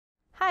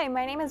Hi,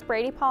 my name is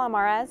Brady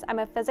Palomarez. I'm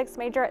a physics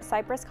major at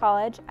Cypress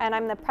College, and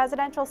I'm the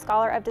Presidential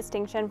Scholar of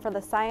Distinction for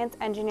the Science,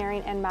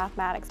 Engineering, and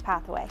Mathematics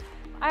pathway.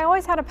 I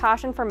always had a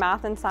passion for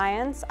math and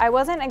science. I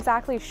wasn't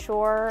exactly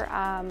sure,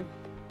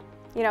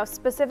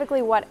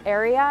 specifically what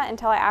area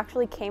until I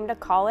actually came to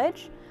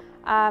college.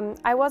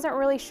 I wasn't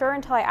really sure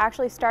until I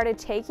actually started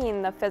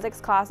taking the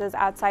physics classes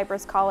at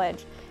Cypress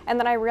College, and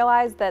then I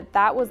realized that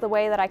that was the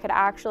way that I could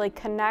actually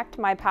connect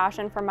my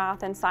passion for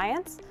math and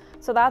science.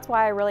 So that's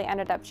why I really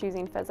ended up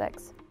choosing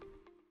physics.